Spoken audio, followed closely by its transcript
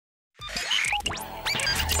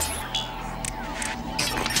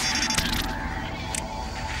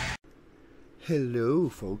Hello,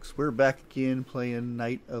 folks. We're back again playing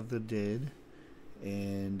Night of the Dead.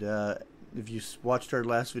 And if you watched our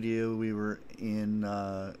last video, we were in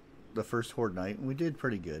the first Horde night, and we did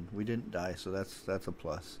pretty good. We didn't die, so that's a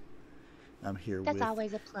plus. I'm here That's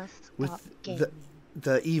always a plus. with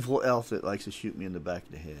the evil elf that likes to shoot me in the back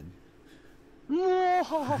of the head.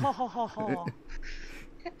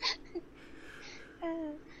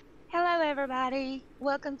 Hello, everybody.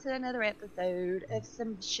 Welcome to another episode of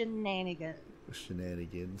some shenanigans.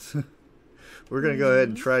 We're gonna go ahead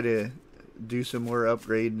and try to do some more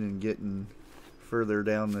upgrading and getting further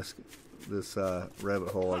down this rabbit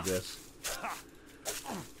hole, I guess.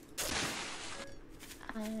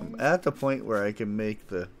 I'm at the point where I can make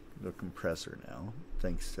the compressor now,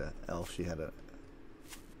 thanks to Elf. She had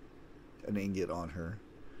an ingot on her.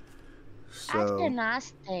 So that's a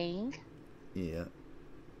nice thing. Yeah.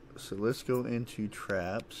 So let's go into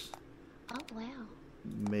traps. Oh wow.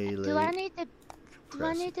 Melee. Do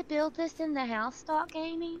I need to build this in the house stock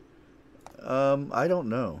gaming? I don't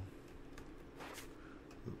know.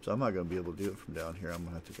 Oops, I'm not gonna be able to do it from down here. I'm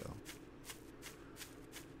gonna have to go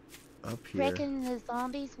up here. Reckon the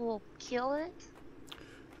zombies will kill it?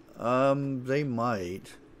 They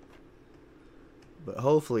might, but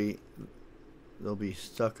hopefully they'll be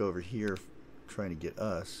stuck over here trying to get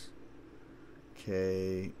us.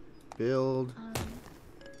 Okay, build.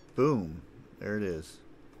 Boom. There it is.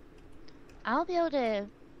 I'll build a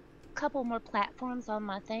couple more platforms on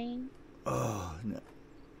my thing. Oh, no.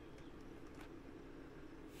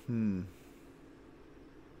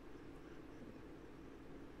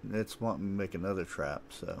 It's wanting to make another trap,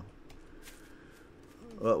 so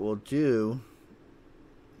what we'll do,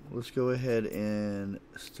 let's go ahead and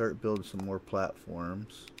start building some more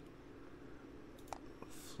platforms.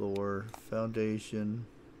 Floor, foundation,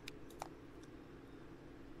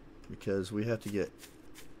 because we have to get,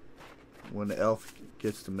 when the elf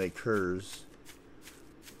gets to make hers,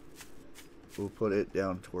 we'll put it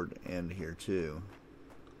down toward the end here too.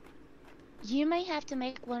 You may have to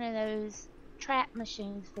make one of those trap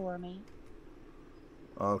machines for me.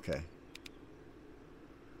 Okay.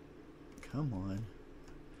 Come on.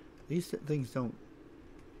 These things don't...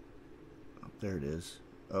 Oh, there it is.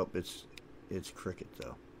 Oh, it's cricket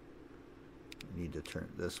though. I need to turn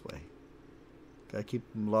it this way. Gotta keep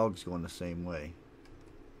them logs going the same way.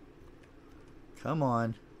 Come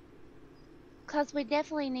on. Because we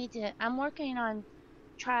definitely need to... I'm working on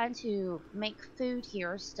trying to make food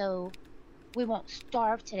here so we won't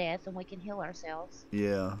starve to death and we can heal ourselves.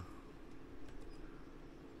 Yeah.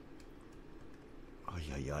 Oh,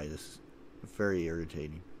 yeah, this is very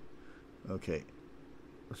irritating. Okay.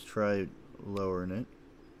 Let's try lowering it.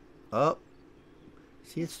 Up.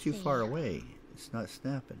 See, it's too far away. It's not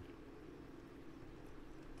snapping.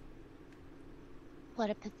 What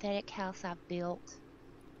a pathetic house I've built.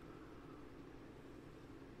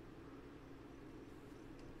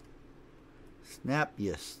 Snap,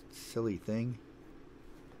 you silly thing.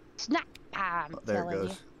 Snap! I'm there it telling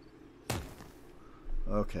goes.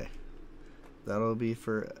 Okay. That'll be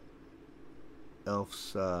for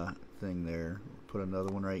Elf's thing there. Put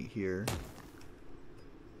another one right here.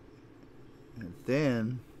 And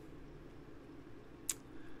then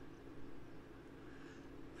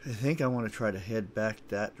I think I want to try to head back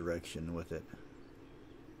that direction with it.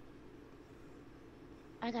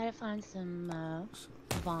 I gotta find some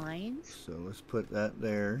vines. So let's put that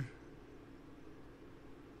there.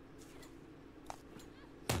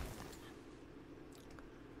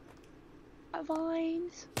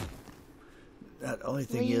 Vines. The only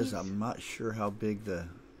thing is, I'm not sure how big the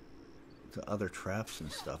other traps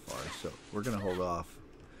and stuff are, so we're gonna hold off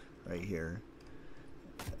right here.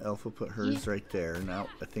 Elf will put hers right there. Now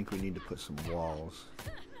I think we need to put some walls.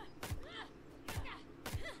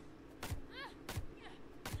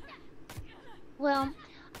 Well,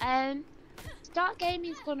 Stock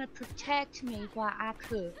Gaming's gonna protect me while I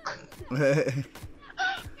cook.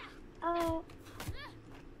 Oh.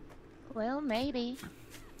 Well, maybe.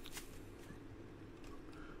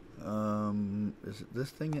 Is it this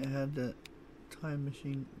thing that had the time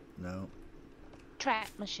machine? No. Trap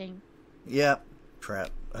machine. Yep.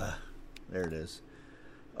 Trap. There it is.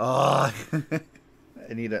 Oh,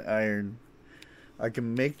 I need an iron. I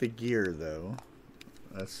can make the gear though.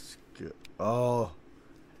 That's good. Oh,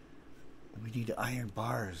 we need iron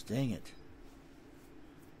bars. Dang it.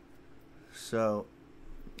 So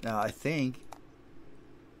now I think.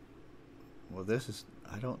 Well, this is.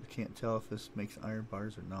 I can't tell if this makes iron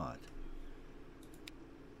bars or not.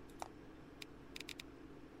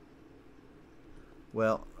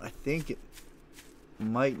 Well, I think it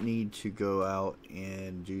might need to go out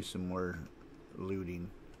and do some more looting.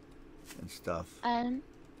 and stuff. Hang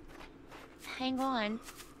on.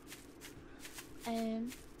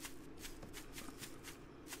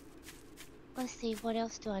 Let's see, what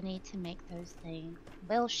else do I need to make those things?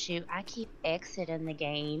 Well, shoot, I keep exiting the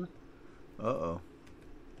game. Uh-oh.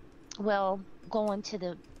 Well, going to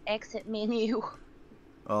the exit menu.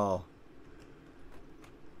 Oh.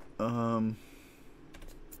 I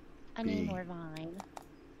need more vine.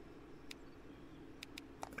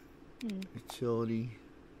 Utility.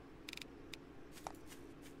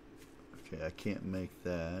 Okay, I can't make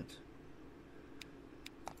that.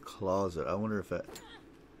 Closet. I wonder if that...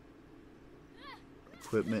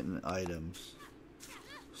 Equipment and items.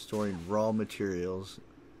 Storing raw materials.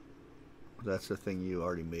 That's the thing you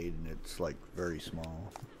already made, and it's like very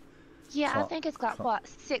small. Yeah, I think it's got what,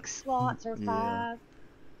 6 slots or 5. Yeah.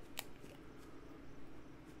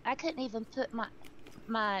 I couldn't even put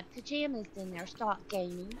my pajamas in there. Stop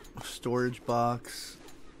gaming. Storage box.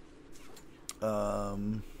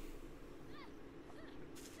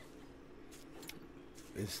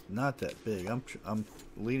 It's not that big. I'm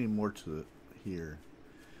leaning more to the here.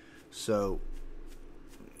 So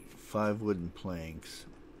 5 wooden planks,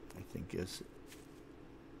 I think is.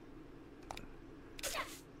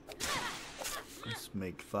 Let's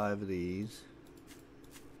make 5 of these.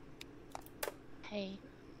 Hey,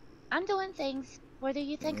 I'm doing things whether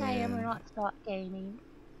you think I am or not. Stop gaming.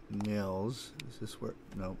 Nails. Is this where?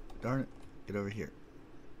 No. Darn it. Get over here.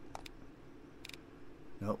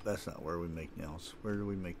 Nope, that's not where we make nails. Where do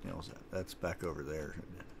we make nails at? That's back over there.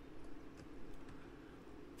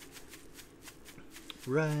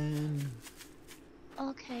 Run.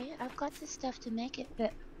 Okay, I've got the stuff to make it,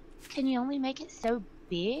 but can you only make it so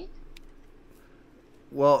big?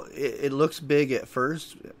 Well, it looks big at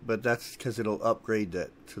first, but that's because it'll upgrade that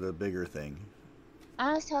to the bigger thing.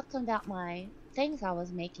 I was talking about my things I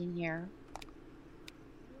was making here.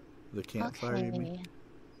 The campfire, you mean?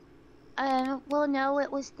 Well, no,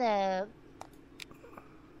 it was the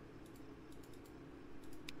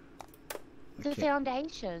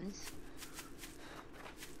foundations.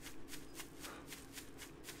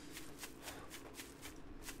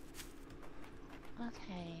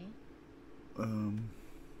 Okay.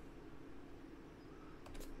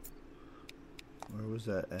 Where was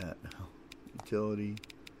that at now? Utility.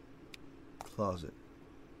 Closet.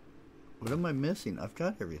 What am I missing? I've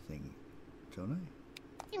got everything, don't I?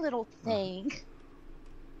 You little thing.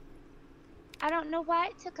 I don't know why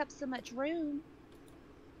it took up so much room.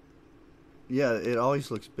 Yeah, it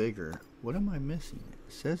always looks bigger. What am I missing?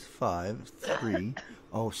 It says 5, 3.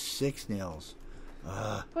 Oh, 6 nails.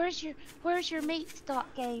 Where's your meat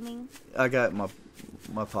stock gaming? I got my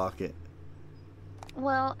pocket.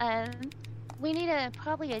 Well, we need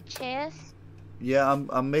probably a chest. Yeah,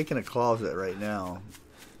 I'm making a closet right now.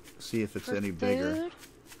 See if it's for any food. bigger.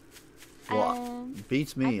 Well,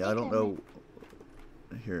 beats me. I don't know.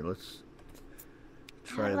 Here, let's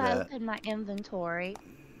try How do that. I open my inventory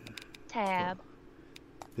tab?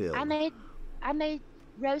 Build. I made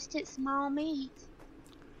roasted small meat.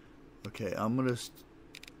 Okay, I'm gonna.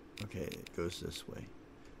 Okay, it goes this way.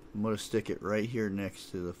 I'm gonna stick it right here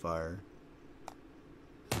next to the fire.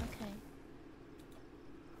 Okay.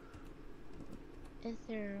 Is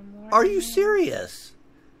there more? Are you serious?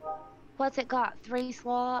 What's it got? 3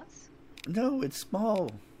 slots? No, it's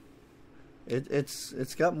small.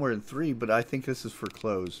 It's got more than 3, but I think this is for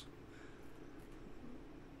clothes.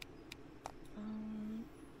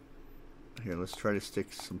 Here, let's try to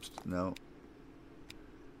stick some. No.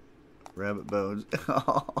 Rabbit bones.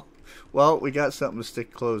 Well, we got something to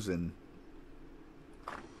stick clothes in.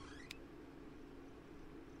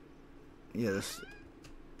 Yeah, this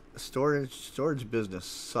storage business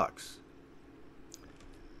sucks.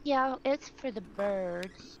 Yeah, it's for the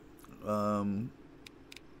birds. I'm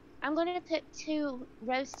gonna put 2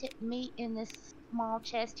 roasted meat in this small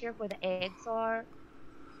chest here where the eggs are.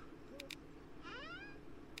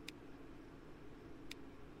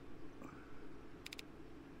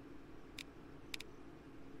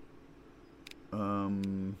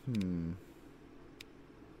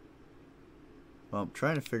 Well, I'm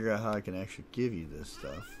trying to figure out how I can actually give you this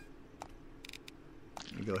stuff.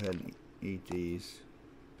 Let me go ahead and eat these.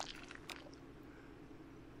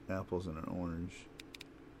 Apples and an orange.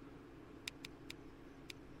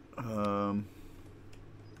 Oh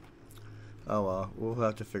well, we'll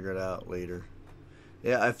have to figure it out later.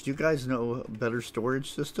 Yeah, if you guys know better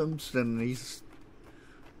storage systems than these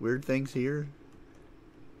weird things here.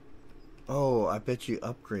 Oh, I bet you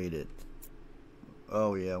upgrade it.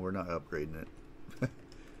 Oh yeah, we're not upgrading it.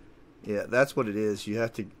 Yeah, that's what it is. You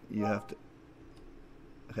have to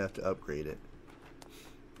upgrade it.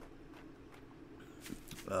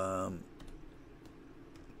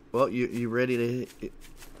 Well, you ready to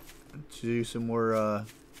do some more?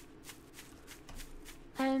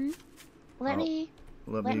 Let me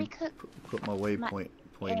cook. Put my waypoint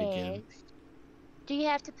again. Do you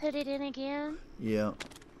have to put it in again? Yeah.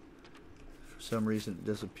 For some reason, it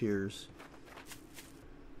disappears.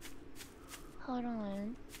 Hold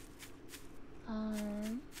on.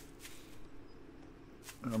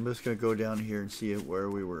 I'm just gonna go down here and see where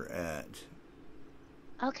we were at.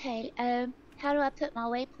 Okay. How do I put my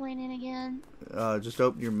waypoint in again? Just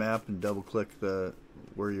open your map and double click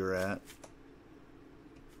where you're at.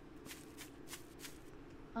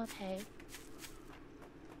 Okay.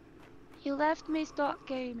 You left me stop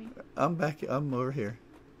gaming. I'm back. I'm over here.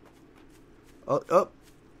 Oh,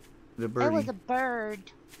 the birdie. It was a bird.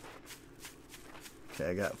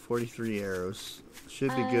 Okay, I got 43 arrows.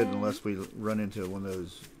 Should be good unless we run into one of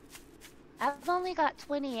those. I've only got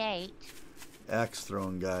 28. Axe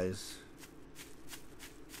throwing guys.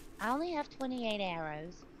 I only have 28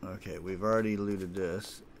 arrows. Okay, we've already looted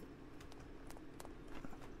this.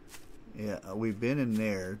 Yeah, we've been in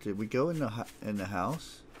there. Did we go in the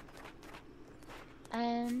house?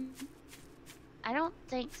 I don't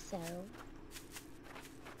think so.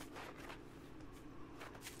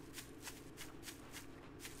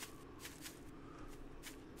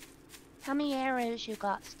 How many arrows you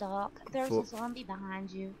got, Stalk? There's a zombie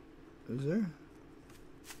behind you. Is there?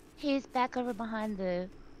 He's back over behind the...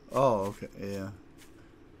 Oh, okay, yeah.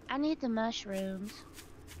 I need the mushrooms.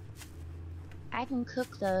 I can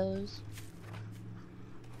cook those.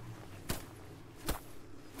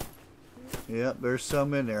 Yep, there's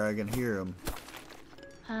some in there. I can hear them.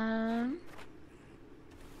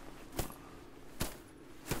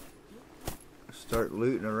 Start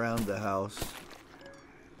looting around the house.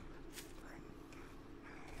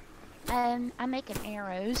 I'm making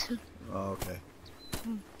arrows. Oh, okay.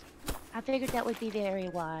 I figured that would be very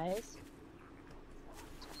wise.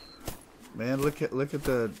 Man, look at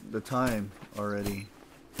the time already.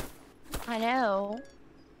 I know.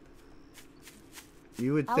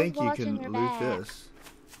 You would think you can loot this.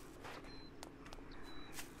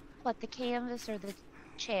 What, the canvas or the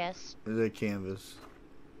chest? The canvas.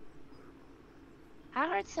 I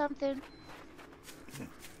heard something.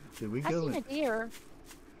 Did we I go seen a deer.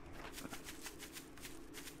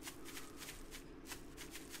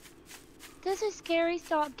 This is scary.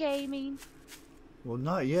 Stop gaming. Well,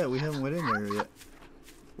 not yet. We haven't went in there yet.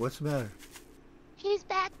 What's the matter? He's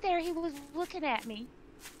back there. He was looking at me.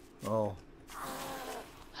 Oh.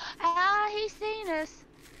 Ah, he's seen us.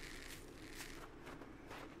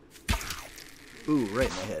 Ooh, right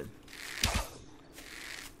in the head.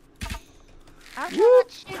 I'm trying to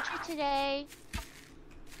shoot you today.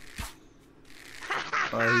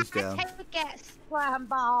 Oh, he's down. Take that slime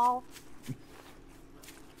ball.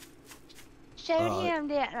 Showed him,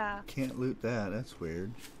 didn't I? Can't loot that. That's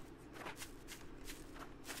weird.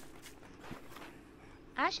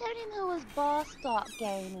 I showed him who was boss. Stop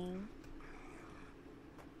gaming.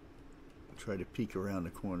 Try to peek around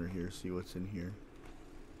the corner here, see what's in here.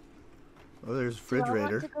 Oh, there's a refrigerator. Do I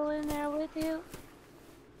want to go in there with you?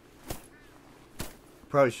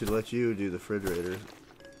 Probably should let you do the refrigerator.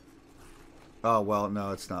 Oh, well,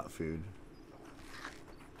 no, it's not food.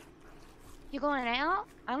 You going out?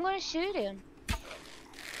 I'm going to shoot him.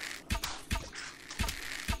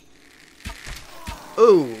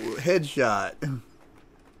 Oh, headshot.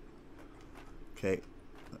 Okay,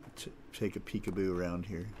 take a peekaboo around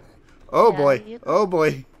here. Oh, yeah, boy. Oh,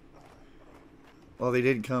 boy. Well, they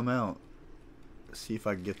didn't come out. Let's see if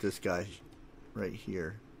I can get this guy right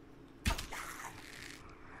here.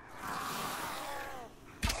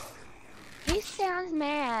 He sounds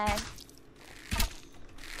mad.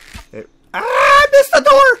 Hey. Ah! I missed the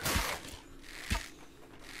door!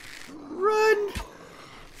 Run!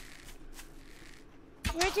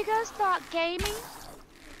 Where'd you go, Stop Gaming?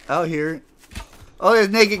 Out here. Oh, there's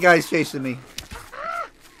naked guys chasing me.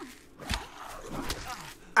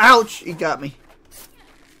 Ouch! He got me.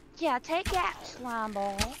 Yeah, take that, slime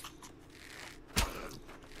ball.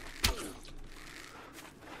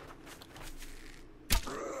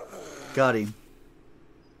 Got him.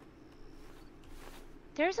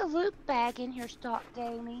 There's a loot bag in here, Stop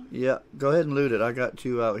Gaming. Yeah, go ahead and loot it. I got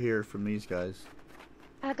 2 out here from these guys.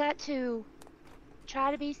 I got to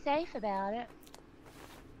try to be safe about it.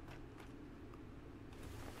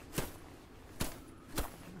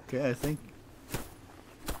 Okay, I think...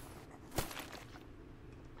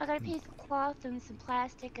 I got a piece of cloth and some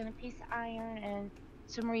plastic and a piece of iron and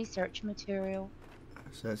some research material.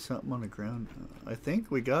 Is that something on the ground? I think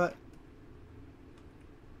we got...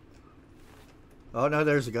 Oh, no,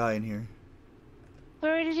 there's a guy in here.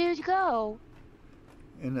 Where did you go?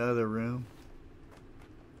 In the other room.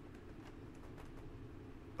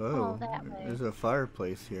 Oh, that way. there's a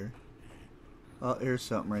fireplace here. Oh, here's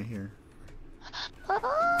something right here.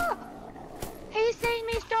 Oh, he's seen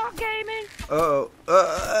me start gaming. Uh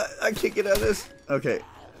oh, I can't get out of this. Okay,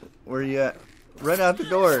 where you at? Run out the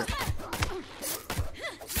door.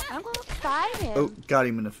 I'm gonna fight him. Oh, got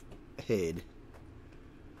him in the head.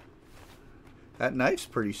 That knife's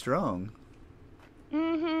pretty strong.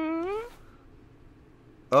 Mm-hmm.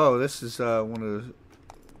 Oh, this is one of the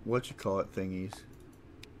what-you-call-it thingies.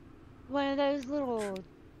 One of those little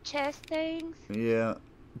chest things? Yeah,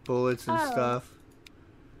 bullets and stuff.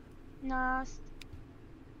 Nice.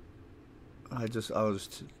 I'll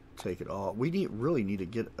just take it all. We really need to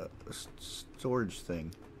get a storage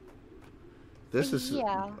thing. This is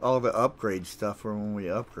all the upgrade stuff for when we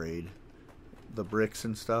upgrade. The bricks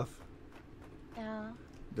and stuff. Yeah.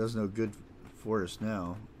 Does no good for us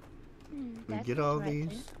now. We get all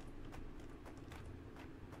these.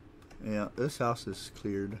 Yeah, this house is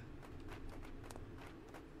cleared.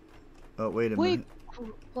 Oh, wait a minute.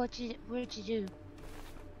 What'd you do?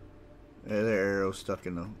 Yeah, the arrow stuck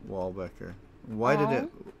in the wall back there. Why did it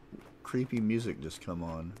creepy music just come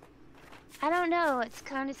on? I don't know. It's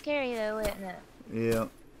kind of scary though, isn't it? Yeah.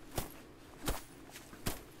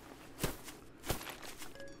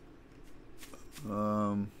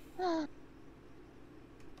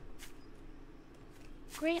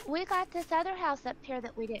 Green, we got this other house up here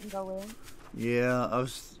that we didn't go in. Yeah, I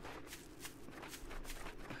was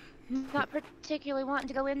not particularly wanting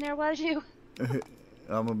to go in there, was you?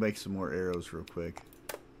 I'm gonna make some more arrows real quick.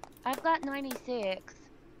 I've got 96.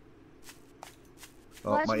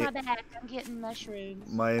 Oh, watch my back, I'm getting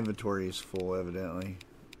mushrooms. My inventory is full, evidently.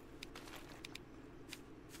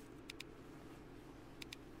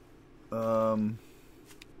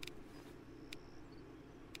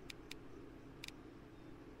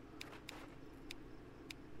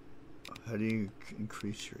 How do you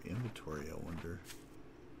increase your inventory, I wonder?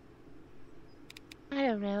 I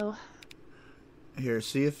don't know. Here,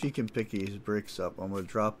 see if you can pick these bricks up. I'm gonna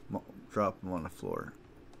drop them on the floor.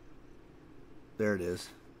 There it is.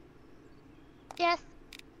 Yes.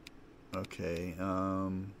 Okay,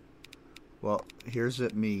 well, here's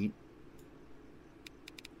that meat.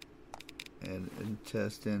 And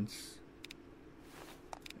intestines.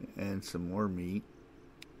 And some more meat.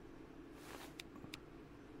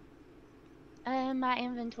 My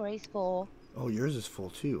inventory's full. Oh, yours is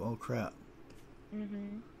full too. Oh, crap.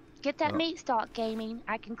 Get that meat stock, gaming.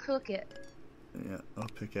 I can cook it. Yeah, I'll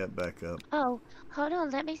pick that back up. Oh, hold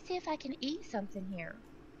on. Let me see if I can eat something here.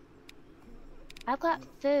 I've got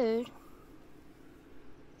food.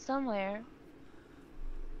 Somewhere.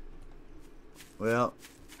 Well.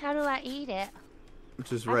 How do I eat it?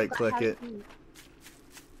 Just right click it.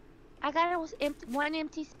 I got one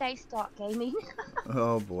empty space stock, gaming.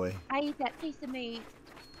 Oh boy. I eat that piece of meat.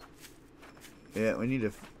 Yeah, we need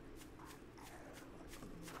to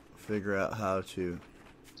figure out how to.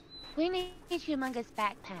 We need humongous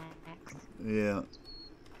backpacks. Yeah.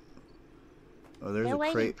 Oh, there's They're a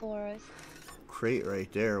waiting for us. Crate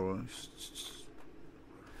right there. Well,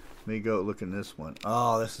 let me go look in this one.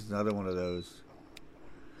 Oh, this is another one of those.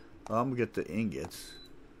 Oh, I'm gonna get the ingots.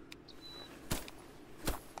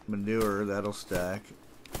 Manure, that'll stack.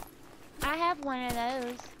 I have one of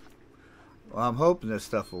those. Well, I'm hoping this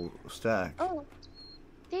stuff will stack. Oh,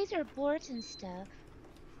 these are boards and stuff.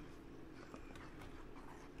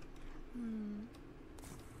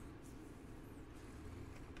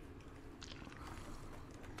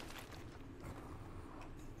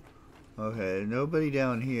 Okay, nobody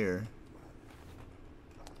down here.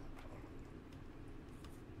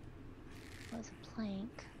 There's a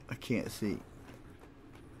plank. I can't see.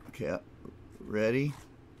 Okay, ready?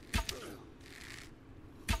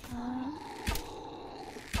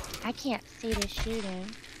 I can't see to shoot him.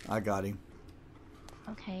 I got him.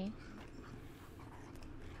 Okay.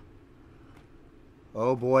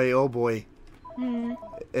 Oh boy, oh boy.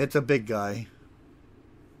 It's a big guy.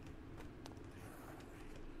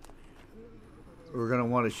 We're gonna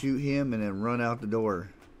want to shoot him and then run out the door.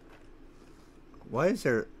 Why is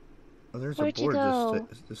there... Oh, there's a board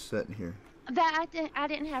just sitting here. I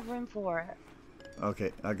didn't have room for it.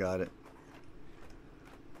 Okay, I got it.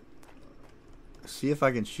 See if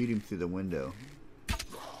I can shoot him through the window.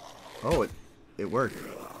 Oh, it worked.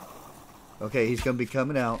 Okay, he's gonna be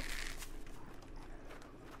coming out.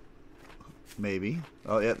 Maybe.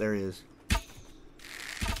 Oh, yeah, there he is.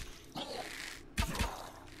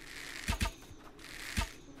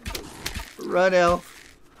 Run, Elf.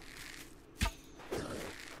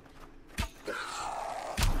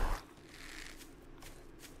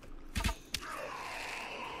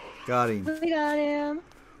 Got him. We got him.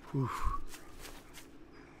 Whew.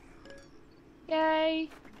 Yay.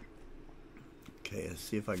 Okay, let's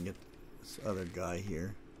see if I can get this other guy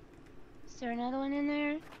here. Is there another one in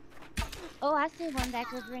there? Oh, I see one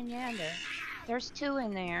back over in yonder. There's 2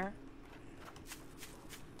 in there.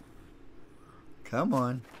 Come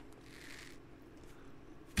on.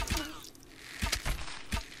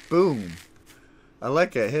 Boom. I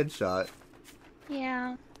like that headshot.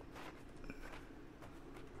 Yeah.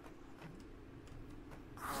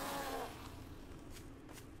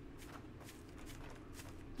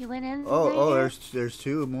 You went in there? Oh, there's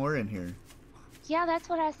 2 more in here. Yeah, that's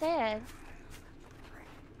what I said.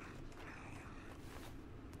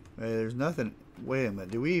 Hey, there's nothing. Wait a minute.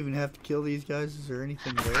 Do we even have to kill these guys? Is there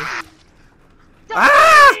anything there?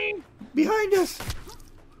 Ah! Behind us!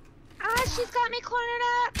 Ah, she's got me cornered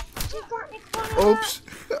up. She's got me cornered up. Oops.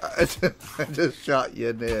 I just shot you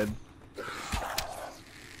in the head.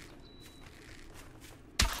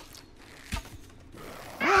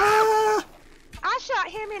 Ah! I shot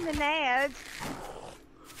him in the nads.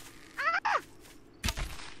 Ah!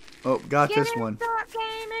 Oh, got Get this him, one. Stop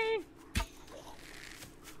gaming.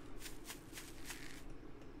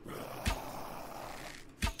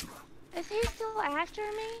 Is he still after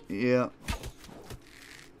me? Yeah.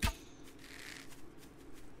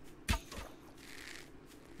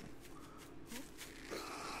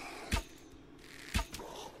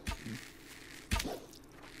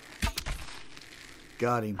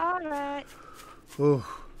 Got him. Alright. Whew.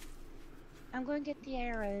 I'm going to get the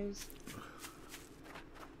arrows.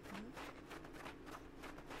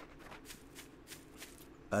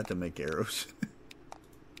 I have to make arrows.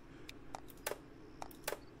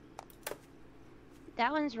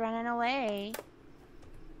 That one's running away.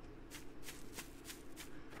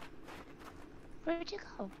 Where'd you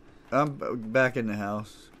go? I'm back in the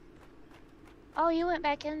house. Oh, you went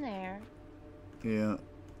back in there. Yeah.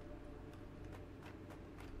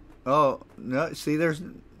 Oh, no, see, there's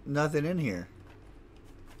nothing in here.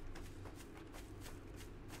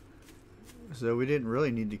 So we didn't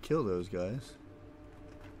really need to kill those guys.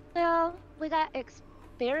 Well, we got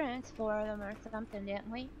experience for them or something,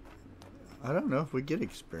 didn't we? I don't know if we get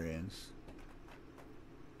experience.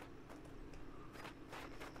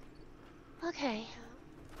 Okay.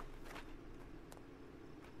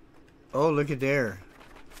 Oh, look at there.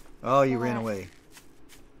 Oh, you ran What? away.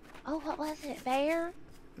 Oh, what was it? Bear?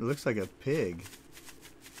 It looks like a pig.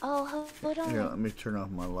 Oh, hold on. Here, let me turn off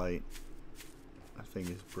my light. I think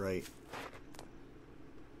it's bright.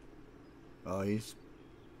 Oh, he's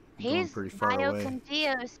going pretty far away.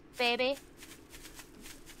 confused, baby.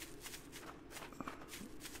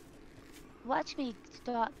 Watch me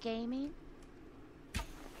stop gaming.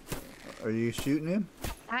 Are you shooting him?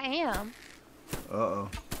 I am. Uh-oh.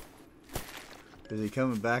 Is he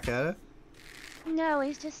coming back at it? No,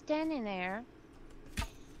 he's just standing there.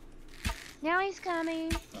 Now he's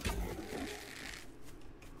coming.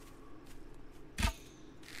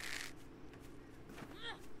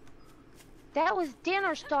 That was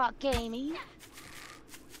dinner stock gaming.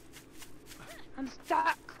 I'm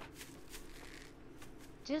stuck.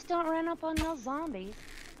 Just don't run up on those zombies.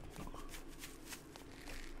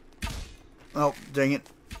 Oh, dang it.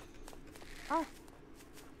 Oh.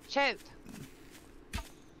 Shoot.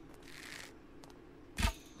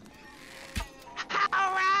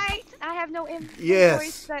 Alright. I have no inventory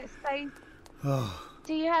space. Oh,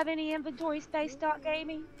 Do you have any inventory space, Stock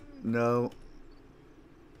Gaming? no.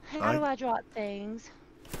 How do I drop things?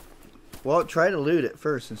 Well, try to loot it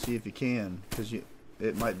first and see if you can, because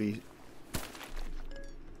it might be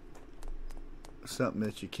something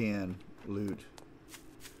that you can loot.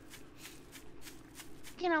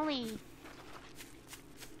 Can only.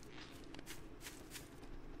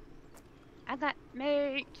 I got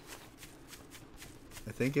meat.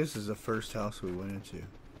 I think this is the first house we went into.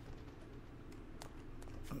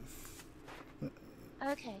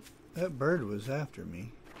 Okay. That bird was after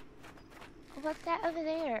me. What's that over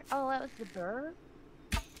there? Oh, that was the bird?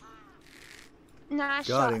 Nice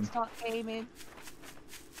Got shot, him. Stock Gaming.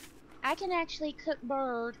 I can actually cook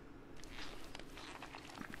bird.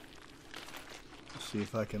 See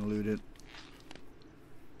if I can loot it.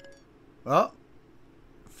 Oh!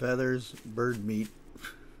 Feathers, bird meat.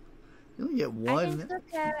 You only get I one. can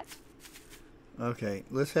cook that. Okay,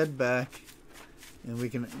 let's head back and we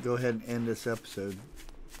can go ahead and end this episode.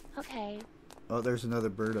 Okay. Oh, there's another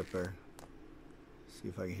bird up there. See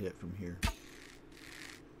if I can hit it from here.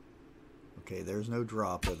 Okay, there's no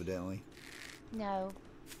drop evidently. No.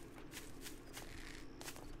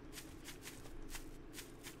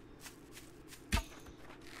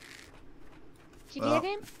 Did you get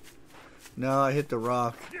him? No, I hit the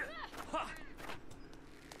rock.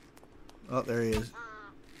 Oh, there he is.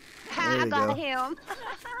 I got him.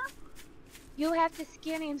 You'll have to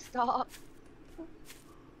skin him, Stop.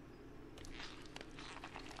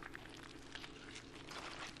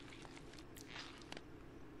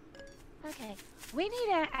 Okay, we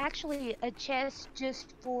need actually a chest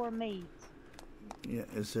just for meat. Yeah,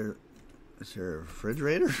 is there a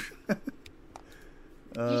refrigerator?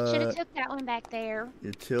 You should have took that one back there.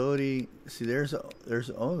 Utility. See, there's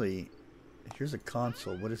only. Here's a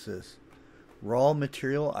console. What is this? Raw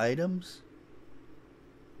material items.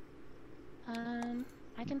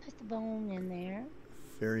 I can put the bone in there.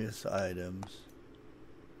 Various items.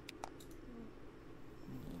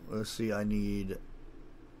 Let's see. I need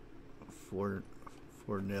four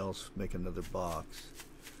nails to make another box.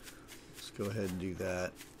 Let's go ahead and do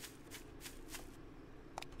that.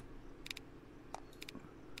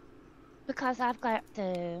 Because I've got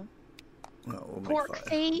the we'll pork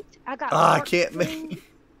feet. I got. I can't make.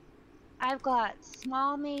 I've got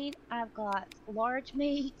small meat. I've got large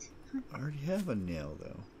meat. I already have a nail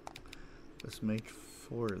though. Let's make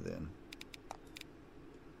 4 then.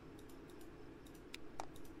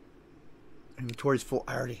 Inventory's full.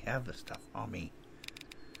 I already have this stuff on me.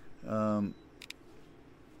 Well,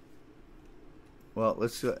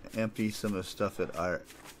 let's empty some of the stuff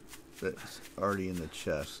that's already in the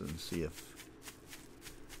chest and see if.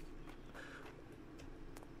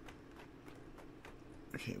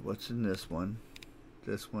 Okay, what's in this one?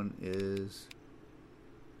 This one is.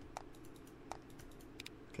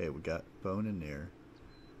 Okay, we got bone in there.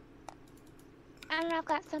 And I've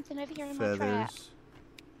got something over here in Feathers. my trap.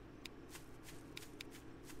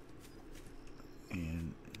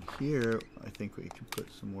 And here, I think we can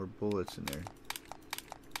put some more bullets in there.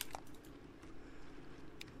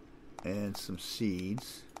 And some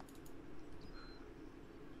seeds.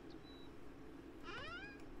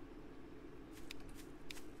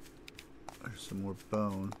 There's some more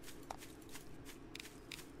bone.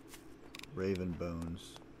 Raven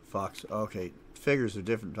bones. Fox. Okay, figures are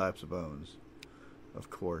different types of bones. Of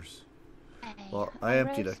course. Well, I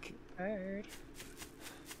emptied a bird.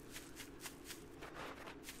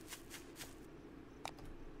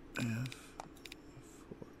 F4.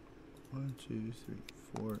 1, 2, 3,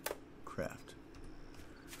 4. Craft.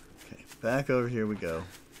 Okay, back over here we go.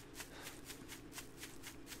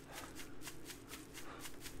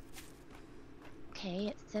 Okay,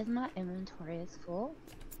 it says my inventory is full.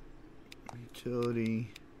 Utility.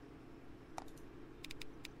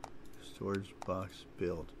 Storage box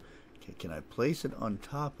build. Okay, can I place it on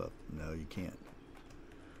top of? No, you can't.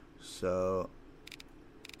 So,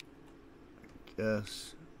 I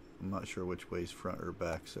guess I'm not sure which way is front or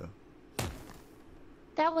back, so.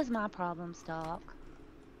 That was my problem, Stock.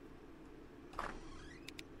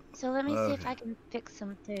 So let me see if I can fix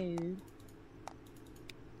some food.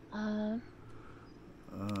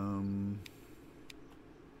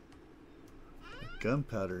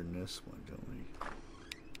 Gunpowder in this one, don't we?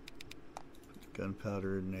 Put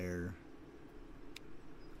gunpowder in there.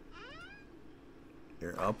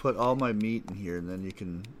 Here, I'll put all my meat in here, and then you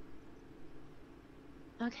can.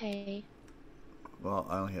 Okay. Well,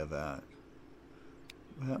 I only have that.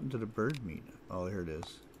 What happened to the bird meat? Oh, here it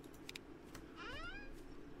is.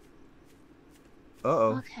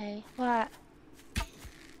 Uh-oh. Okay, what?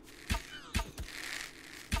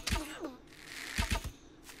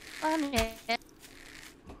 Wait a minute.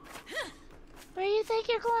 Where do you think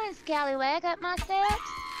you're going, Scallywag? Up my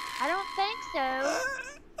steps? I don't think so.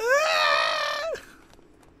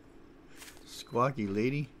 Squawky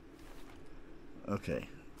lady. Okay.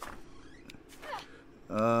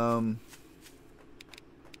 Okay,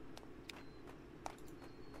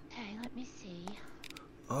 let me see.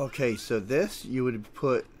 Okay, so this, you would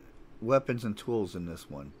put weapons and tools in this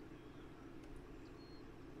one.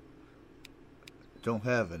 Don't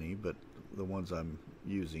have any, but the ones I'm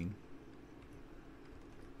using.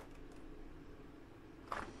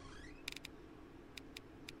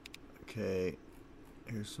 Okay,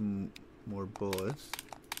 here's some more bullets.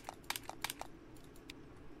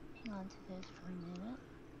 Hang on to this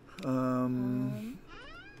for a minute.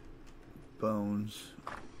 Bones.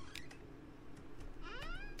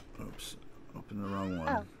 Oops, opened the wrong one.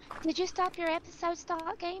 Oh, did you stop your episode,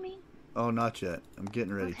 Stock Gaming? Oh, not yet. I'm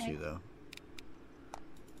getting ready to, though.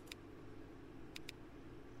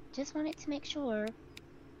 Just wanted to make sure.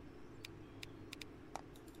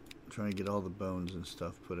 Trying to get all the bones and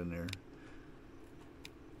stuff put in there.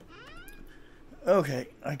 Okay,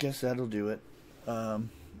 I guess that'll do it.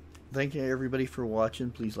 Thank you everybody for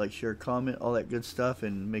watching. Please like, share, comment, all that good stuff,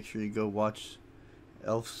 and make sure you go watch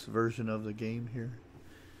Elf's version of the game here.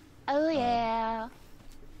 Oh yeah.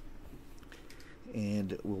 And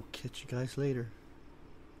and we'll catch you guys later.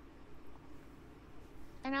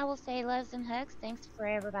 And I will say loves and hugs. Thanks for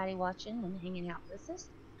everybody watching and hanging out with us.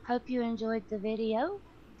 Hope you enjoyed the video.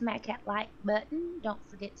 Smack that like button. Don't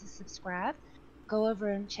forget to subscribe. Go over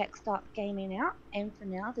and check Stop Gaming out. And for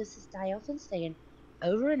now, this is Diaelffin saying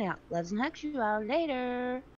over and out. Loves and hugs you all later.